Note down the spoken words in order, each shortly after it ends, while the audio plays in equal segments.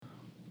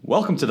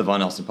Welcome to the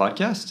Von Nelson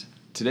Podcast.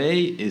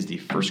 Today is the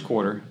first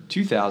quarter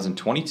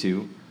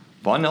 2022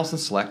 Von Nelson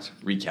Select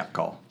recap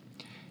call.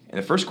 In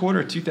the first quarter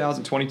of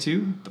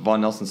 2022, the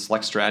Von Nelson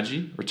Select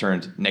strategy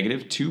returned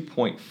negative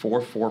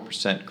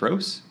 2.44%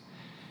 gross,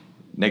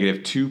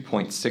 negative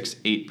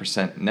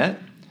 2.68% net,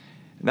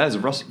 and that is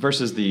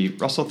versus the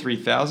Russell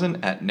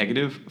 3000 at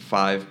negative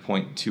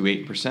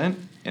 5.28%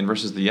 and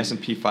versus the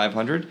S&P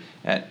 500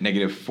 at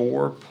negative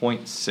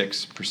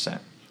 4.6%.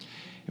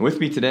 And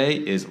with me today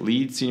is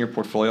lead senior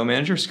portfolio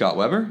manager Scott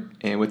Weber.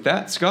 And with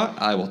that, Scott,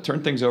 I will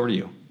turn things over to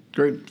you.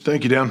 Great.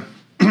 Thank you, Dan.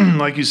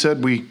 Like you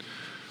said, we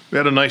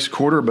had a nice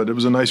quarter, but it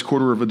was a nice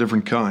quarter of a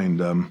different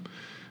kind.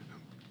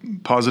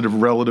 Positive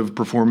relative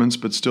performance,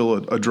 but still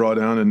a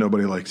drawdown, and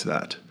nobody likes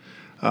that.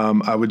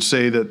 I would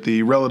say that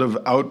the relative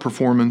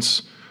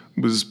outperformance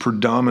was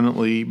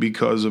predominantly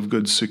because of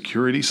good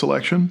security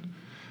selection,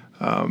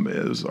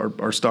 as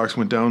our stocks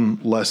went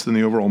down less than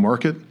the overall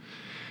market.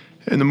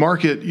 And the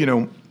market,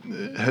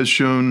 has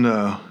shown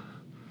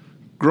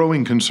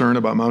growing concern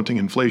about mounting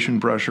inflation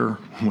pressure,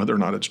 whether or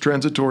not it's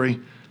transitory,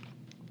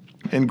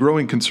 and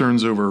growing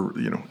concerns over,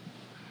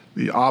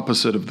 the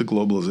opposite of the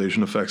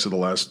globalization effects of the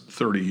last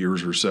 30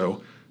 years or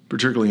so,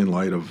 particularly in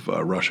light of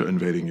Russia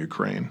invading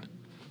Ukraine.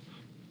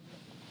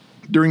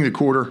 During the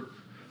quarter,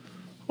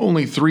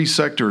 only 3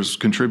 sectors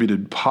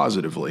contributed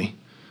positively.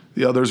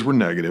 The others were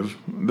negative.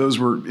 Those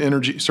were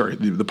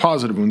the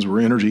positive ones were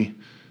energy,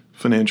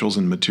 financials,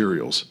 and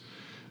materials.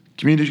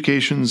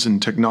 Communications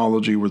and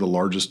technology were the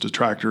largest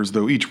detractors,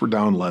 though each were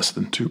down less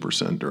than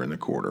 2% during the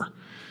quarter.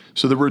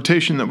 So the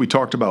rotation that we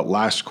talked about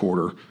last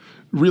quarter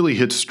really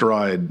hit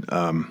stride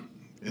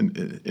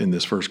in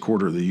this first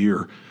quarter of the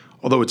year.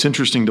 Although it's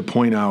interesting to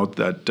point out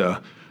that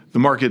the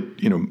market,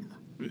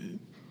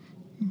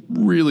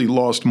 really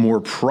lost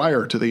more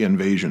prior to the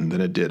invasion than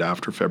it did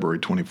after February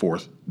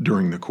 24th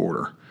during the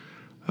quarter.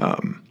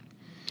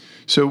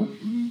 So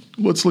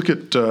let's look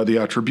at the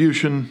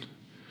attribution,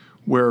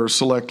 where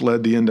Select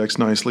led the index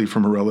nicely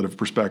from a relative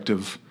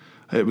perspective.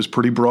 It was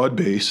pretty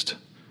broad-based.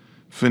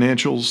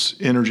 Financials,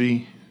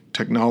 energy,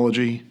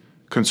 technology,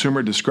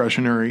 consumer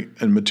discretionary,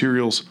 and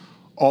materials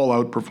all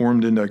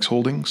outperformed index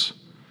holdings.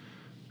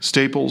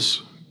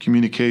 Staples,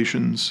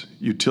 communications,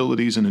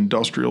 utilities, and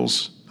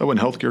industrials, and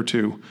healthcare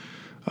too,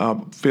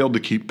 failed to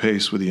keep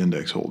pace with the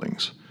index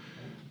holdings.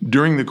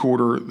 During the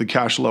quarter, the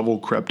cash level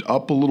crept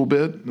up a little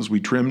bit as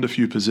we trimmed a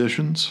few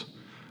positions.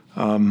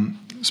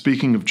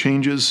 Speaking of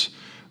changes,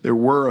 there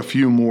were a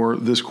few more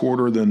this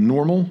quarter than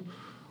normal,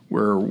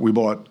 where we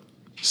bought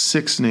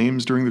 6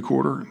 names during the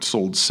quarter and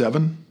sold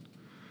 7.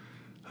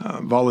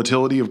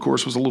 Volatility, of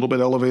course, was a little bit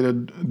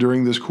elevated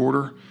during this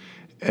quarter,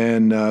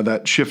 and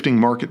that shifting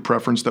market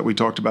preference that we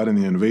talked about in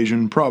the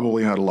invasion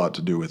probably had a lot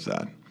to do with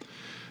that.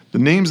 The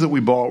names that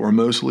we bought were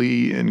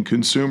mostly in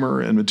consumer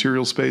and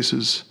material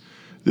spaces.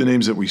 The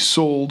names that we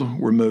sold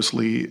were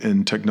mostly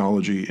in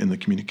technology and the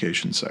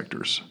communication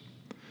sectors.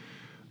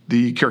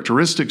 The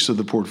characteristics of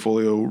the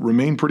portfolio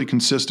remain pretty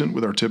consistent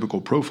with our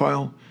typical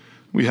profile.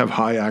 We have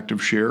high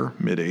active share,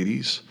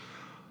 mid-80s,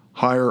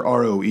 higher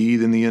ROE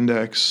than the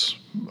index,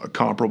 a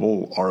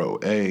comparable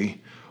ROA.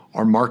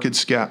 Our market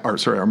cap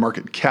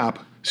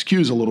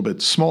skews a little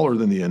bit smaller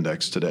than the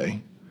index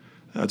today.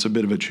 That's a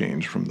bit of a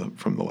change from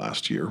the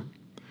last year.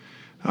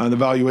 The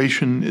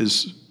valuation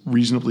is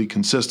reasonably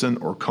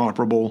consistent or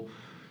comparable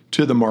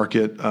to the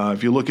market.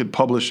 If you look at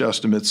published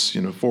estimates,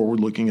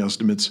 forward-looking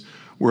estimates,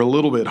 we're a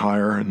little bit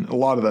higher, and a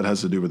lot of that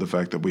has to do with the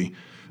fact that we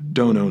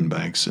don't own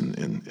banks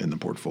in the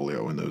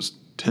portfolio, and those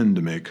tend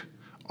to make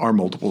our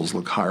multiples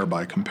look higher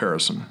by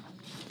comparison.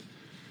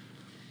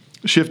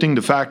 Shifting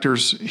to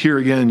factors, here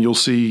again, you'll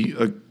see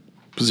a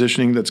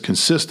positioning that's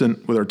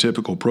consistent with our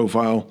typical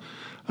profile,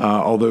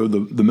 although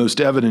the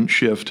most evident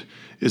shift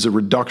is a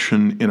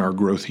reduction in our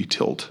growthy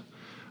tilt.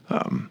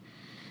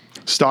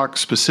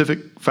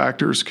 Stock-specific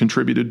factors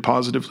contributed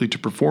positively to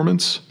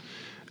performance.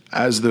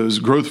 As those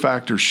growth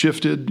factors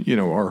shifted,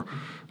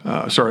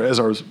 as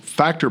our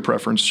factor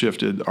preference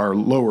shifted, our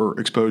lower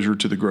exposure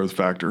to the growth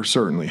factor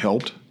certainly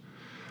helped.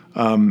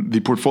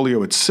 The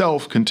portfolio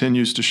itself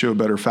continues to show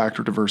better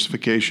factor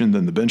diversification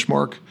than the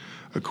benchmark,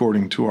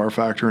 according to our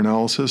factor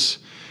analysis.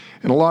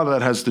 And a lot of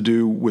that has to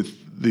do with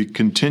the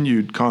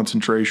continued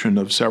concentration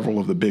of several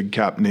of the big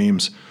cap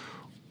names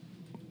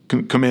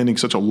commanding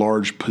such a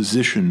large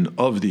position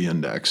of the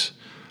index,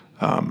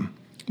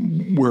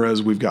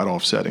 whereas we've got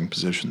offsetting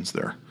positions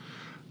there.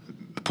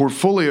 The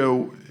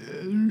portfolio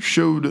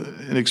showed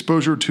an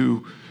exposure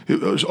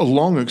a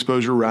long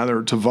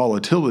exposure to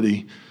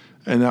volatility,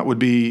 and that would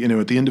be,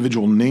 at the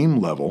individual name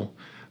level.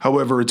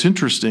 However, it's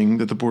interesting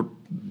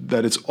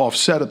that it's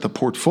offset at the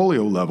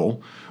portfolio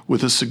level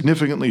with a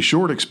significantly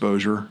short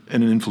exposure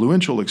and an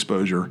influential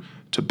exposure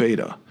to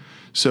beta.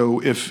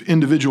 So if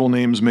individual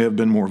names may have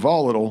been more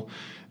volatile,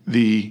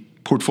 the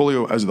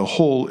portfolio as the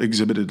whole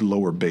exhibited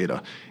lower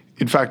beta.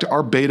 In fact,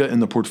 our beta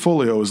in the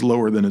portfolio is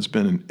lower than it's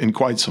been in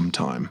quite some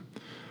time.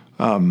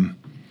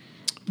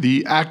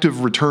 The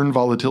active return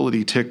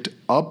volatility ticked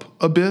up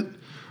a bit,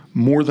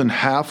 More than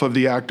half of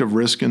the active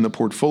risk in the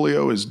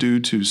portfolio is due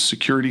to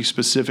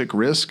security-specific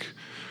risk.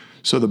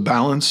 So the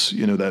balance,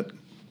 that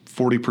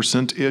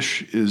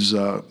 40%-ish is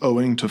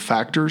owing to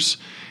factors.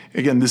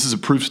 Again, this is a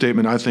proof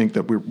statement, I think,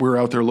 that we're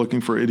out there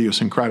looking for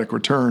idiosyncratic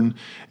return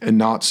and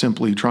not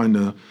simply trying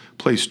to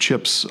place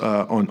chips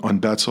on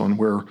bets on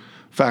where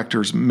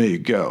factors may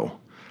go.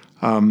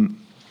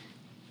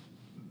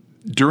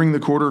 During the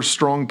quarter,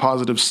 strong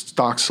positive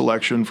stock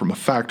selection from a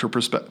factor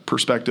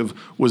perspective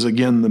was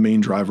again the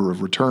main driver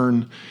of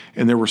return,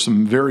 and there were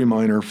some very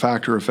minor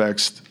factor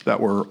effects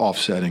that were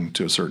offsetting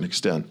to a certain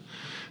extent.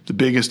 The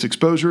biggest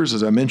exposures,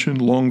 as I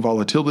mentioned, long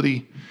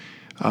volatility,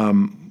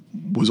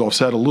 was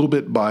offset a little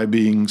bit by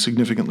being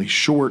significantly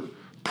short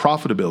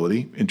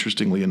profitability.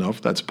 Interestingly enough,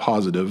 that's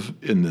positive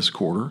in this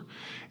quarter.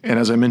 And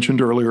as I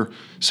mentioned earlier,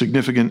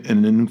 significant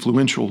and an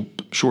influential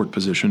short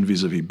position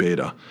vis-a-vis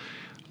beta.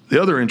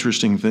 The other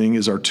interesting thing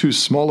is our two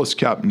smallest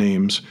cap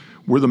names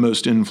were the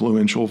most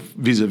influential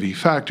vis-a-vis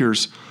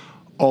factors,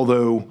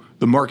 although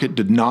the market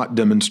did not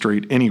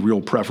demonstrate any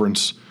real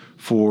preference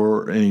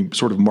for any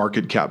sort of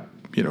market cap,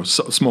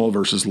 small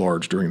versus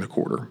large during the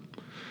quarter.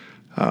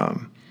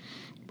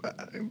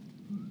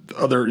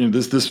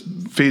 This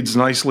fades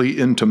nicely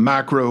into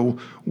macro,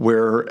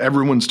 where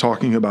everyone's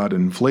talking about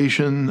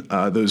inflation.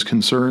 Those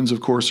concerns,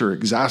 of course, are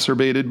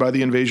exacerbated by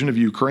the invasion of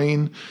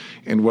Ukraine.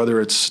 And whether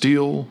it's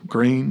steel,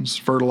 grains,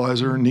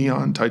 fertilizer,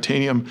 neon,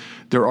 titanium,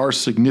 there are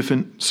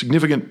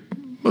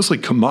significant, mostly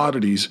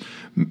commodities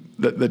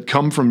that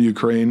come from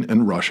Ukraine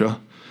and Russia,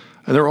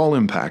 and they're all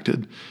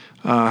impacted.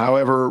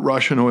 However,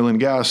 Russian oil and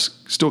gas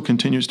still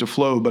continues to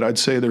flow, but I'd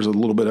say there's a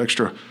little bit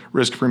extra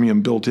risk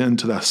premium built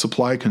into that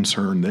supply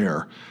concern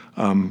there,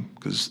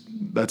 because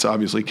that's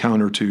obviously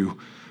counter to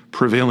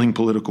prevailing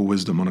political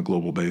wisdom on a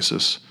global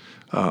basis,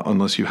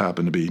 unless you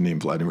happen to be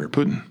named Vladimir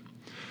Putin.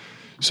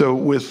 So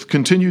with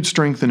continued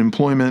strength in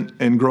employment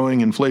and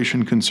growing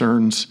inflation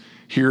concerns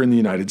here in the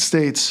United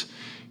States,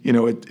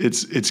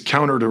 it's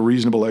counter to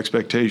reasonable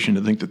expectation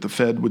to think that the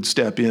Fed would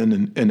step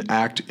in and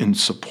act in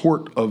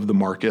support of the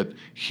market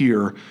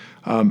here,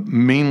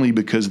 mainly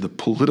because the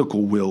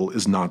political will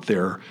is not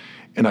there.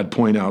 And I'd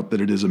point out that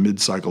it is a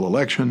mid-cycle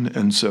election,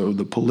 and so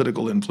the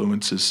political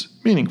influence is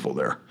meaningful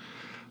there.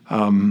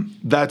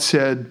 That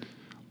said,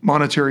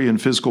 monetary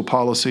and fiscal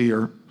policy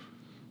are,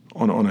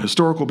 on a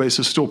historical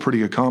basis, still pretty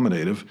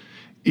accommodative,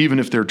 even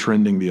if they're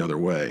trending the other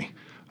way.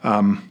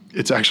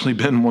 It's actually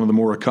been one of the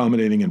more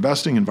accommodating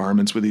investing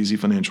environments with easy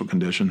financial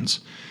conditions.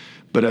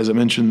 But as I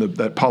mentioned,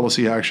 that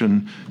policy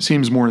action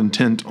seems more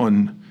intent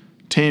on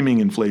taming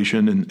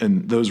inflation,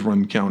 and those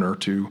run counter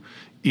to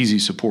easy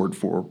support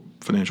for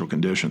financial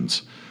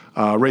conditions.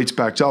 Rates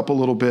backed up a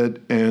little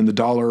bit, and the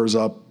dollar is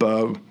up,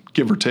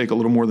 give or take, a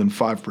little more than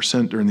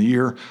 5% during the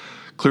year.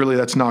 Clearly,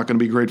 that's not going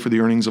to be great for the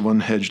earnings of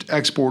unhedged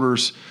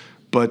exporters,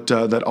 but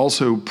that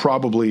also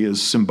probably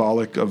is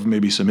symbolic of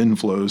maybe some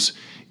inflows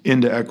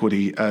into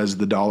equity, as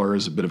the dollar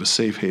is a bit of a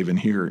safe haven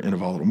here in a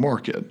volatile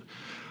market.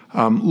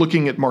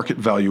 Looking at market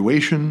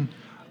valuation,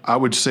 I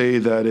would say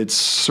that it's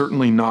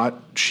certainly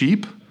not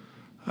cheap,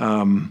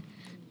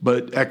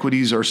 but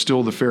equities are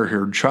still the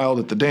fair-haired child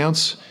at the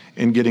dance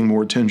and getting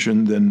more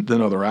attention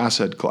than other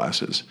asset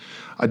classes.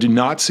 I do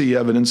not see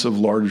evidence of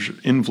large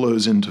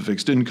inflows into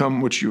fixed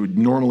income, which you would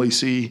normally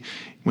see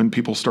when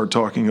people start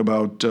talking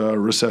about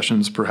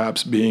recessions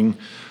perhaps being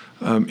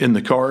in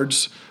the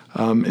cards.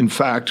 In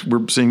fact,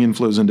 we're seeing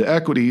inflows into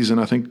equities, and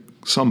I think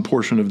some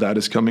portion of that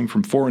is coming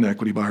from foreign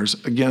equity buyers,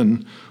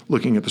 again,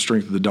 looking at the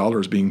strength of the dollar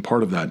as being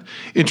part of that.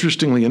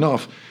 Interestingly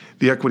enough,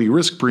 the equity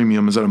risk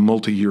premium is at a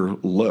multi-year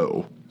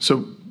low.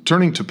 So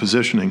turning to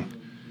positioning,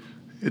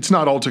 it's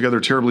not altogether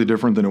terribly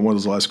different than it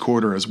was last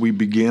quarter as we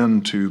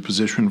began to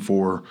position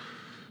for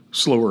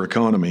slower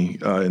economy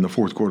in the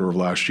fourth quarter of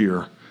last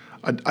year.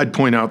 I'd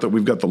point out that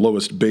we've got the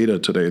lowest beta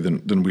today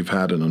than we've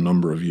had in a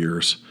number of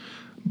years.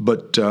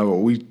 But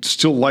we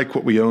still like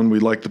what we own. We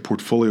like the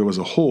portfolio as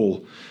a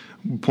whole.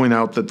 We point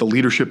out that the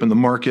leadership in the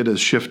market has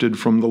shifted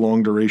from the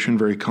long-duration,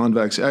 very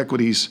convex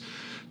equities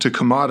to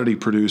commodity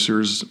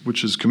producers,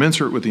 which is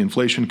commensurate with the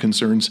inflation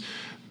concerns.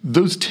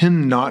 Those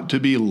tend not to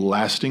be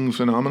lasting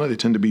phenomena. They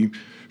tend to be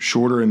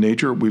shorter in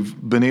nature. We've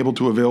been able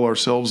to avail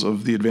ourselves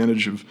of the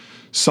advantage of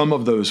some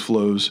of those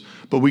flows,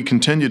 but we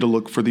continue to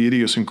look for the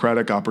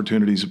idiosyncratic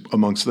opportunities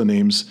amongst the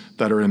names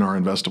that are in our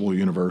investable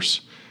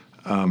universe.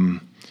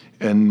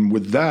 And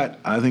with that,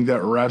 I think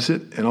that wraps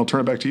it, and I'll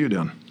turn it back to you,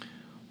 Dan.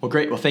 Well,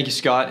 great. Well, thank you,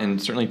 Scott,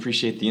 and certainly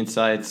appreciate the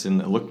insights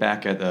and a look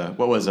back at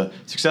what was a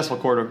successful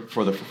quarter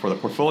for the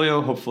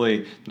portfolio.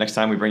 Hopefully, next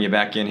time we bring you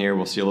back in here,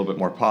 we'll see a little bit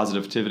more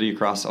positivity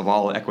across of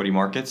all equity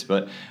markets.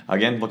 But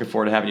again, looking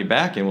forward to having you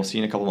back, and we'll see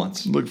you in a couple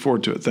months. Look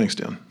forward to it. Thanks,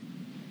 Dan.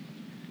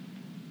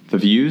 The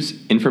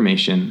views,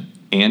 information,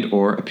 and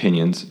or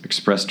opinions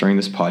expressed during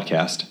this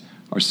podcast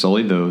are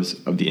solely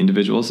those of the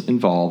individuals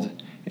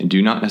involved and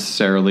do not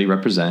necessarily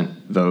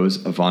represent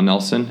those of Vaughan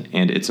Nelson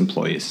and its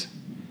employees.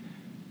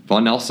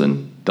 Vaughan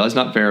Nelson does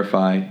not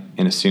verify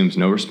and assumes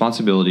no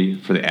responsibility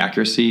for the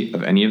accuracy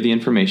of any of the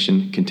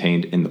information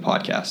contained in the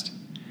podcast.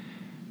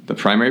 The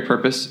primary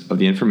purpose of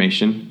the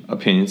information,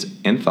 opinions,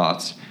 and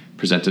thoughts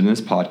presented in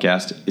this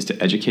podcast is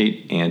to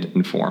educate and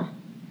inform.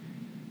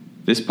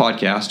 This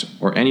podcast,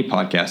 or any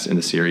podcast in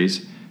the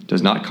series,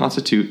 does not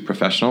constitute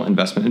professional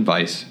investment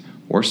advice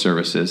or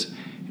services,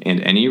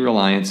 and any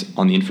reliance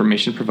on the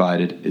information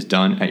provided is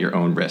done at your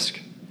own risk.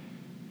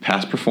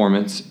 Past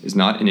performance is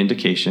not an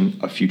indication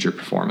of future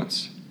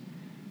performance.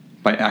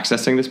 By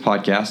accessing this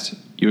podcast,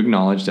 you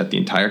acknowledge that the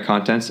entire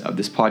contents of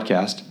this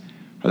podcast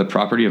are the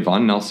property of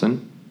Vaughan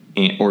Nelson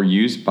or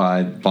used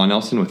by Vaughan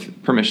Nelson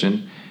with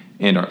permission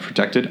and are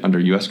protected under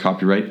U.S.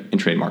 copyright and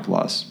trademark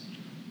laws.